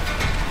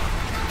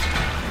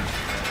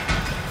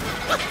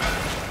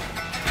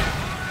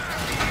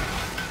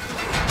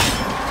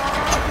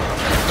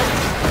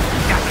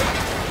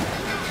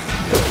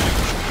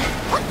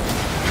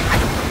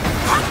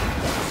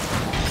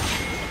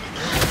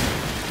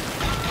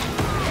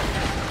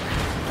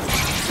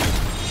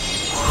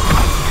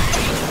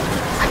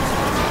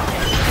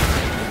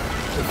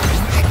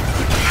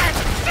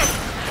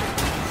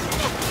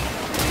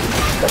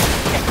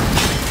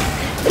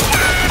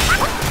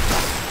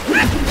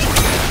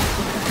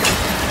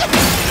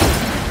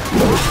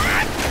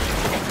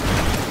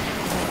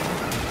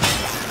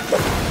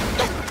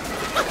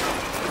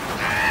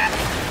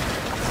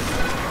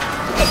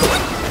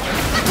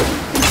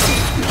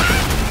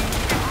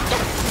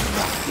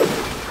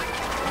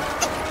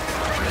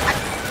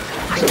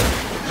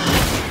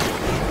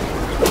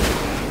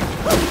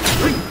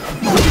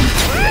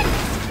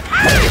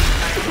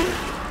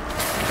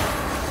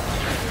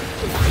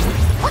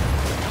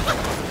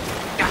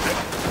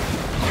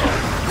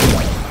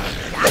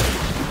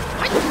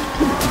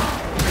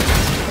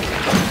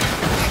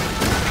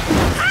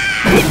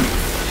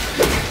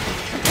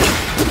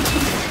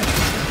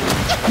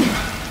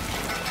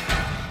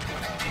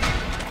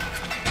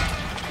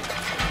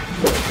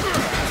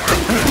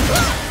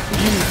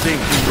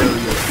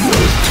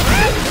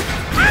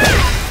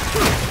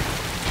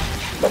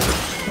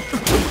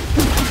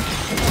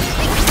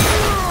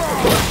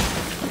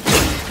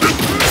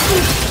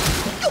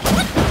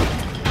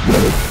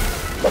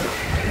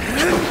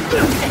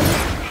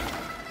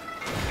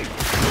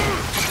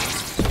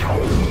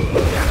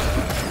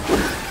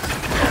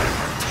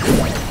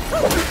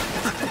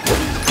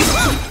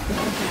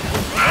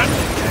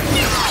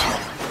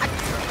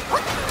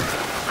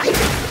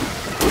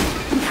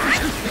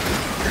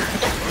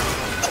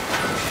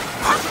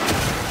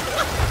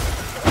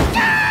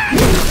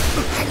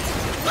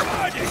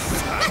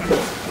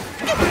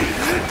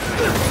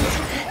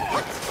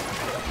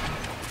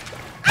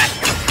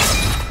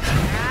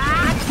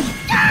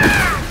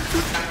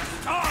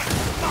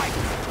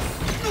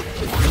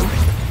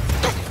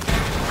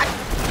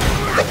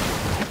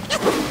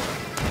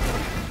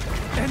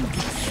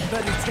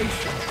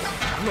 Meditation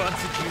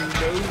granted you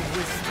no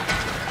wisdom.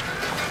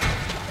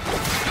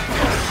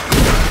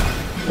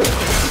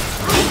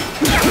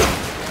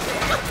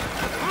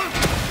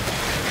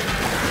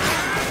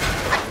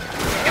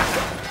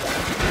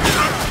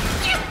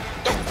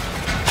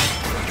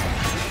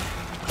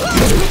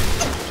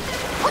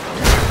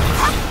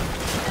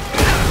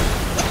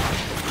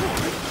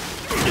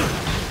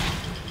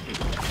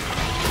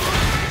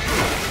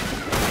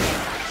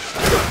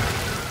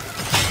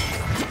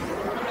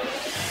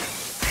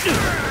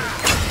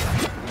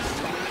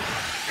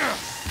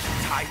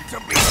 Time to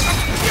be